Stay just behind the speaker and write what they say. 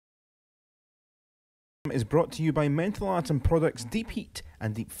Is brought to you by Mental Arts and Products Deep Heat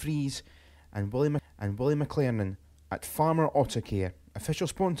and Deep Freeze and Willie McLernan at Farmer Autocare, official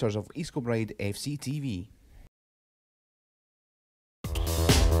sponsors of East Kilbride FC TV.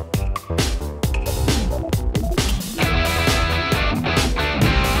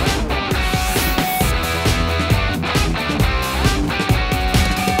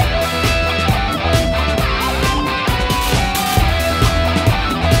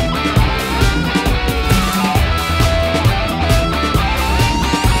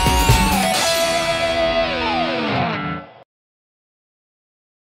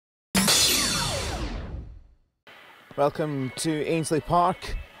 Welcome to Ainsley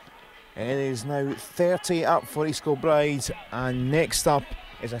Park. It is now 30 up for East Kilbride, and next up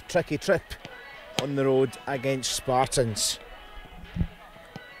is a tricky trip on the road against Spartans.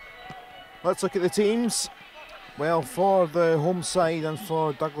 Let's look at the teams. Well, for the home side and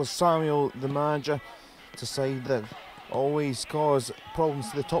for Douglas Samuel, the manager, it's a side that always cause problems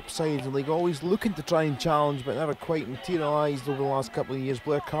to the top side of the league, always looking to try and challenge but never quite materialised over the last couple of years.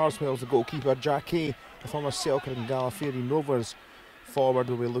 Blair Carswell's the goalkeeper. Jack Hay, the former Selkirk and Gallifreyan Rovers forward,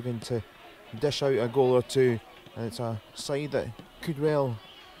 will be looking to dish out a goal or two, and it's a side that could well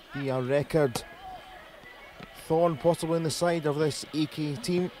be a record thorn possibly in the side of this AK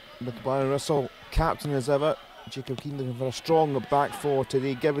team, with Brian Russell captain as ever. Jacob Keane looking for a strong back four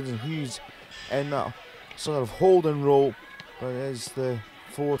today. Gibbons and Hughes in that sort of holding role, but it is the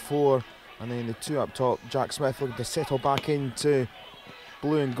 4-4, and then the two up top. Jack Smith looking to settle back into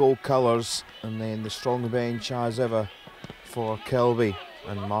blue and gold colours, and then the strong bench as ever for Kilby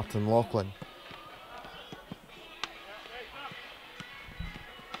and Martin Lachlan.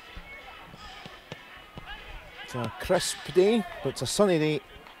 It's a crisp day, but it's a sunny day,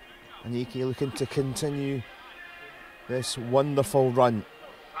 and Iki looking to continue this wonderful run.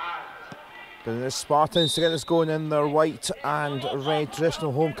 But the Spartans to get this going in their white and red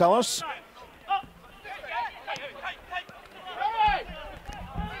traditional home colours.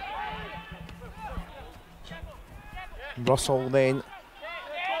 Russell then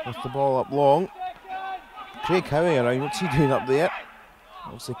with the ball up long. Craig Howie around, what's he doing up there?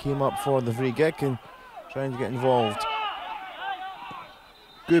 Obviously came up for the free kick and trying to get involved.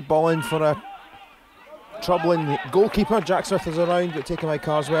 Good ball in for a troubling goalkeeper. Jack Smith is around, but taken by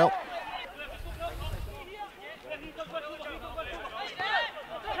Carswell.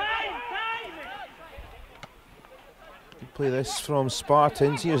 Play this from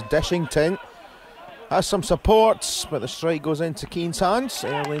Spartans. Here's Dishington. Has some supports, but the strike goes into Keane's hands.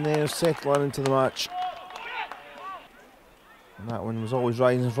 Early there, settling into the match. And that one was always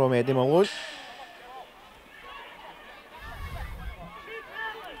rising from Eddie Malone.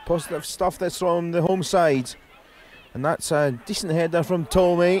 Positive stuff that's from the home side. And that's a decent header from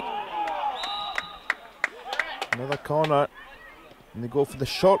Tomei. Another corner. And they go for the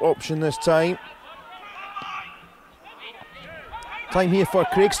short option this time. Time here for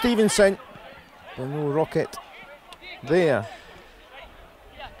Craig Stevenson. But no rocket there.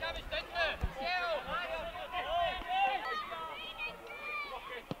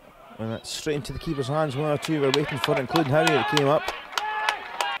 And that's straight into the keeper's hands. One or two were waiting for it, including Howie that came up.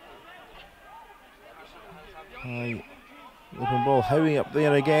 Open ball, Howie up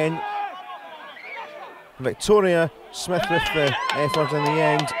there again. Victoria, Smith with the effort in the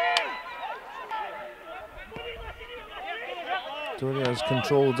end. Victoria's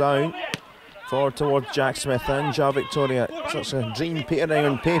control down. Forward towards Jack Smith and Ja Victoria. Such a dream petering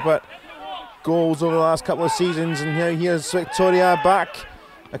on paper. Goals over the last couple of seasons, and now here's Victoria back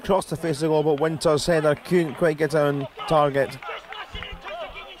across the face of the goal, but Winter's header couldn't quite get on target.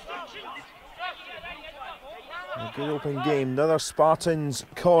 A good open game. Another Spartans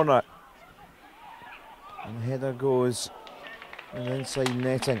corner. And the header goes in the inside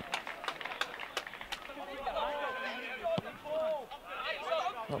netting.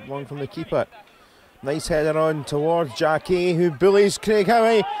 Up long from the keeper. Nice header on towards Jackie, who bullies Craig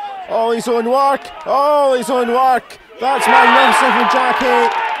Howie. All his own work. All his own work. That's magnificent from Jackie.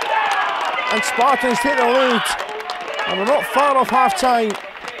 And Spartans take the lead. And we're not far off half time.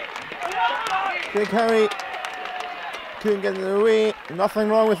 Craig Howie couldn't get in the way. Nothing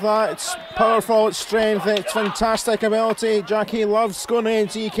wrong with that. It's powerful, it's strength, it's fantastic ability. Jackie loves scoring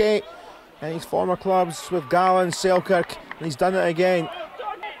against EK and his former clubs with Gala and Selkirk, and he's done it again.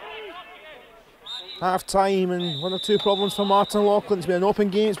 Half time, and one or two problems for Martin Lachlan. It's been an open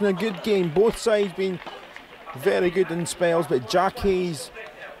game, it's been a good game. Both sides been very good in spells, but Jackie's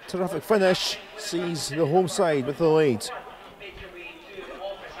terrific finish sees the home side with the lead.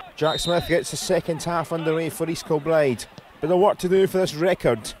 Jack Smith gets the second half underway for East Kilbride. Bit of work to do for this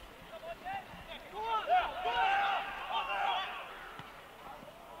record.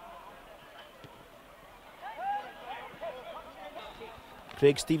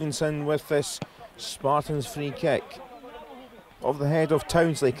 Craig Stevenson with this Spartans free kick. Off the head of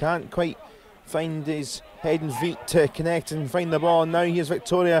Townsley, can't quite find his head and feet to connect and find the ball. Now here's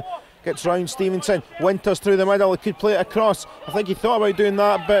Victoria, gets round Stevenson, Winters through the middle, he could play it across. I think he thought about doing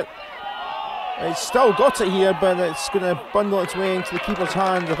that, but it's still got it here, but it's going to bundle its way into the keeper's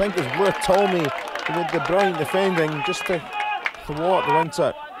hand. I think it's Blair Tommy with the brilliant defending just to thwart the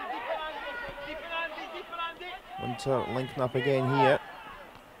Winter. Winter linking up again here.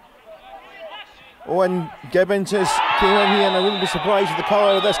 Owen Gibbons has came in here, and I wouldn't be surprised if the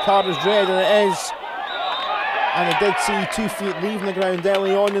colour of this card is red, and it is. And I did see 2 feet leaving the ground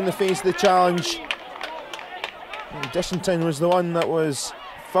early on in the face of the challenge. Dishington was the one that was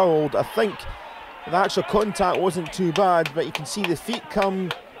fouled. I think the actual contact wasn't too bad, but you can see the feet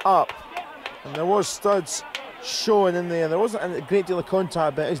come up, and there was studs showing in there. There wasn't a great deal of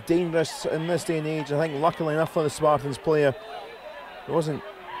contact, but it's dangerous in this day and age. I think luckily enough for the Spartans player, there wasn't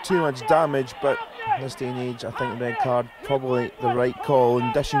too much damage, but in this day and age I think the red card probably the right call,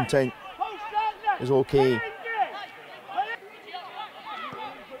 and Dishington is okay.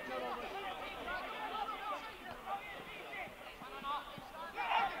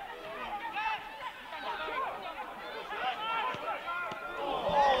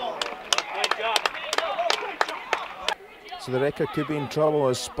 So the record could be in trouble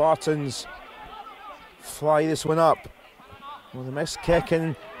as Spartans fly this one up. Well, the missed kick,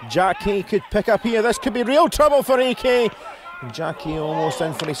 and Jackie could pick up here. This could be real trouble for AK. And Jackie almost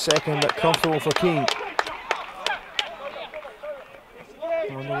in for his second, but comfortable for Keane. I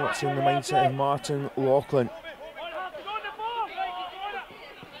wonder what's in the mindset of Martin Laughlin.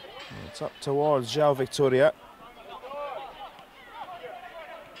 It's up towards João Victoria.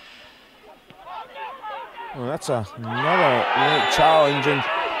 Well, that's another late challenge, and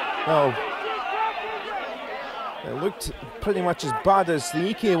well, it looked pretty much as bad as the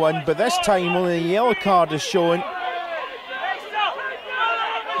EK one, but this time only a yellow card is shown.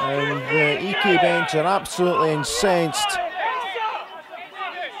 And the EK bench are absolutely incensed.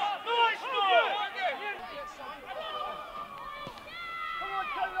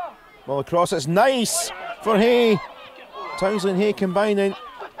 Well, across, it's nice for Hay. Townsley and Hay combining.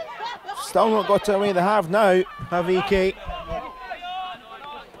 Still not got it away, they have now, have EK.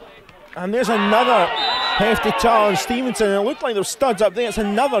 And there's another hefty challenge, Stevenson. It looked like there were studs up there. It's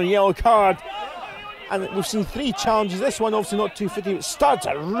another yellow card. And we've seen 3 challenges. This one obviously not 250, but studs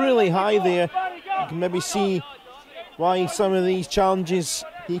are really high there. You can maybe see why some of these challenges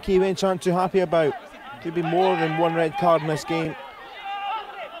the EK bench aren't too happy about. Could be more than 1 red card in this game.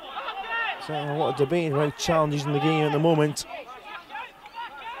 So a lot of debate around challenges in the game at the moment.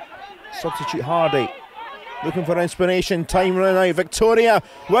 Substitute Hardy, looking for inspiration, time running out. Victoria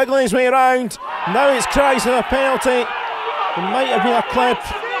wiggling his way around. Now it's cries for a penalty. There might have been a clip.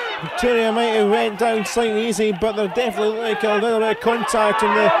 Victoria might have went down slightly easy, but they're definitely like a little bit of contact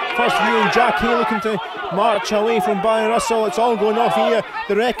in the first view, and Jackie looking to march away from Barry Russell. It's all going off here.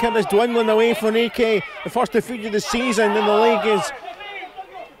 The record is dwindling away for AK. The first defeat of the season in the league is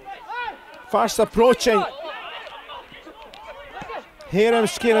fast approaching. Harem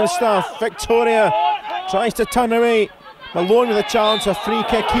scaring stuff. Victoria tries to turn away. Malone with a chance, a free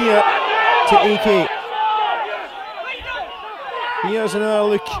kick here to AK. Here's another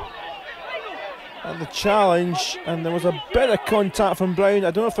look at the challenge, and there was a bit of contact from Brown.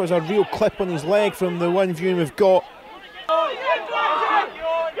 I don't know if there was a real clip on his leg from the one viewing we've got.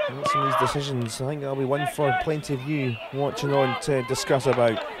 And some of these decisions, I think there'll be one for plenty of you watching on to discuss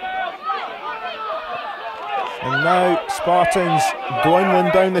about. And now Spartans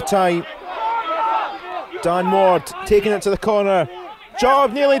dwindling down the time. Dan Ward taking it to the corner.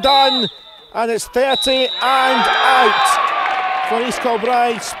 Job nearly done, and it's 30 and out for East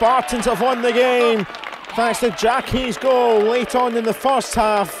Kilbride. Spartans have won the game thanks to Jackie's goal late on in the first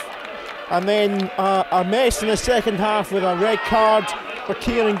half, and then a mess in the second half with a red card for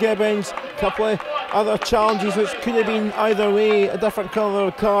Kieran Gibbons. A couple of other challenges which could have been either way, a different colour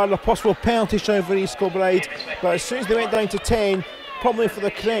of card, a possible penalty shot for East Kilbride, but as soon as they went down to 10, probably for the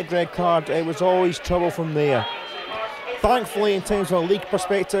correct red card, it was always trouble from there. Thankfully, in terms of a league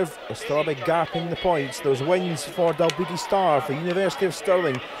perspective, there's still a big gap in the points. There was wins for Dalbeattie Star, for University of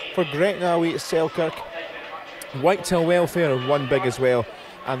Stirling, for Gretna away at Selkirk. Whitetail Welfare won big as well,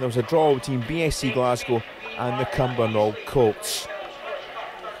 and there was a draw between BSC Glasgow and the Cumbernauld Colts.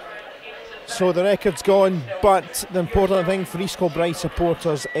 So the record's gone, but the important thing for East Kilbride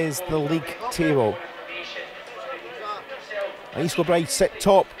supporters is the league table. East Kilbride sit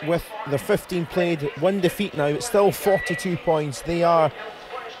top with their 15 played, 1 defeat now. It's still 42 points. They are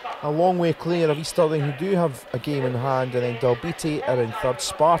a long way clear of East Stirling, who do have a game in hand, and then Dalbeattie are in third.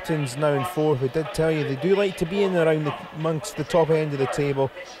 Spartans now in fourth. We did tell you they do like to be in around amongst the top end of the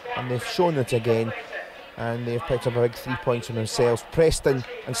table, and they've shown it again. And they've picked up a big 3 points on themselves. Preston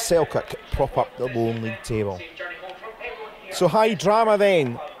and Selkirk prop up the Lowland League table. So high drama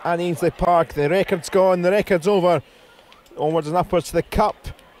then at Ainsley Park. The record's gone, the record's over. Onwards and upwards to the cup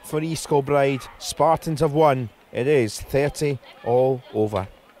for East Kilbride. Spartans have won. It is 30 all over.